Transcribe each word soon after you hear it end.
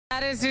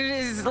about it.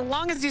 As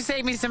long as you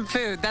save me some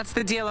food, that's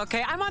the deal,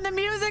 okay? I'm on the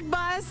music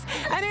bus,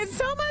 and it's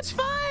so much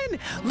fun.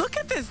 Look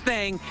at this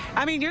thing.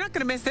 I mean, you're not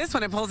going to miss this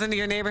when it pulls into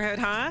your neighborhood,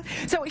 huh?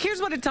 So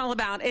here's what it's all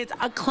about. It's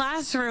a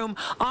classroom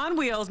on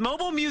wheels,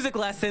 mobile music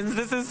lessons.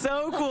 This is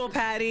so cool,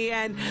 Patty.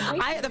 And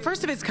the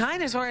first of its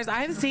kind as far as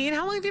I've seen.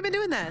 How long have you been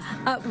doing this?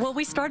 Well,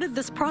 we started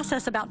this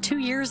process about 2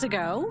 years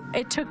ago.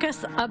 It took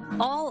us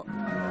all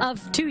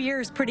of 2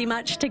 years pretty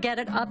much to get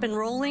it up and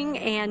rolling,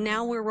 and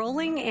now we're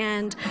rolling,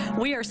 and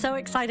we are so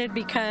excited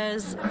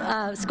because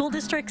school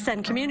districts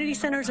and community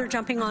centers are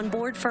jumping on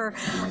board for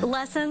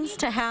lessons,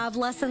 to have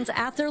lessons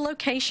at their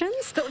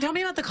locations. So tell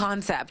me about the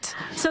concept.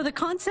 So the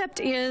concept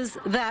is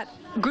that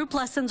group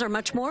lessons are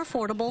much more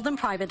affordable than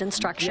private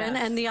instruction,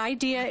 and the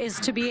idea is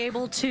to be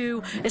able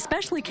to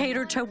especially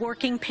cater to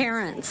working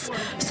parents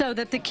so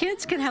that the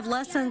kids can have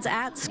lessons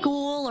at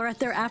school or at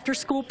their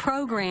after-school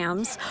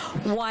programs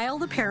while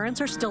the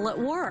parents are still at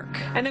work.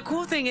 And the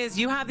cool thing is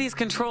you have these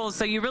controls,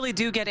 so you really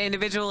do get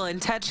individual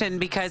attention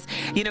because,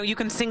 you know, you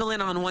can single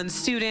in on one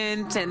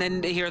student and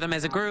then hear them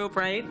as a group,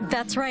 right?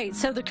 That's right.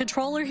 So the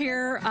controller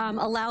here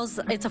allows,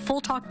 it's a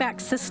full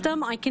talkback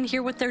system. I can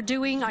hear what they're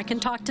doing. I can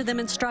talk to them,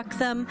 instruct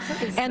them,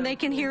 and they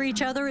can hear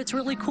each other. It's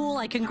really cool.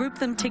 I can group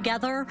them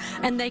together,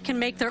 and they can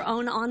make their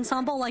own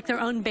ensemble, like their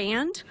own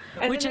band,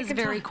 which is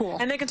very cool.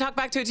 And they can talk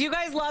back to it. Do you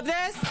guys love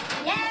this?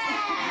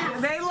 Yeah!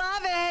 They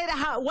love it.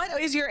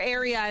 What is your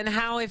area, and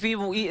how, if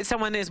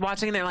someone is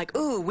watching and they're like,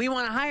 ooh, we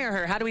want to hire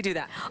her, how do we do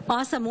that?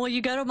 Awesome. Well,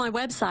 you go to my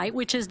website,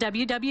 which is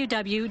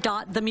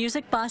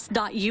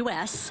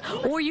www.themusicbus.us,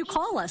 or you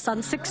call us on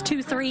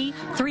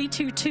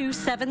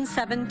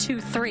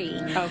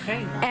 623-322-7723.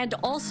 Okay. And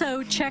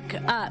also check,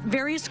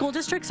 various school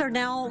districts are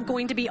now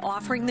going to be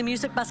offering the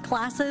music bus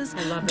classes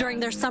during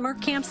their summer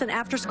camps and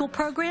after-school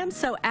programs.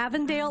 So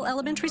Avondale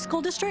Elementary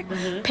School District,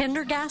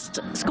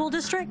 Pendergast School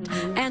District,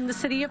 and the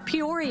City of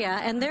Peoria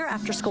and their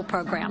after-school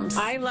programs.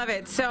 I love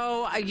it.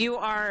 So you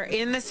are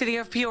in the City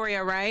of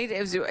Peoria, right?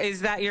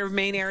 Is that your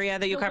main area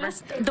that you cover?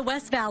 The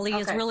West Valley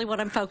is really what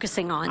I'm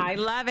focusing on. I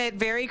love it.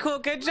 Very cool.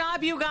 Good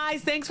job, you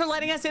guys. Thanks for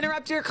letting us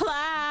interrupt your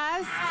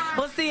class.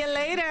 We'll see you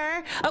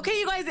later. Okay,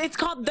 you guys, it's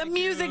called The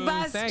Music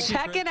Bus.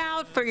 Check it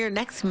out for your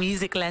next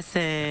music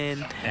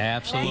lesson.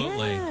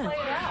 Absolutely.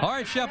 All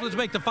right, Chef, let's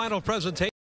make the final presentation.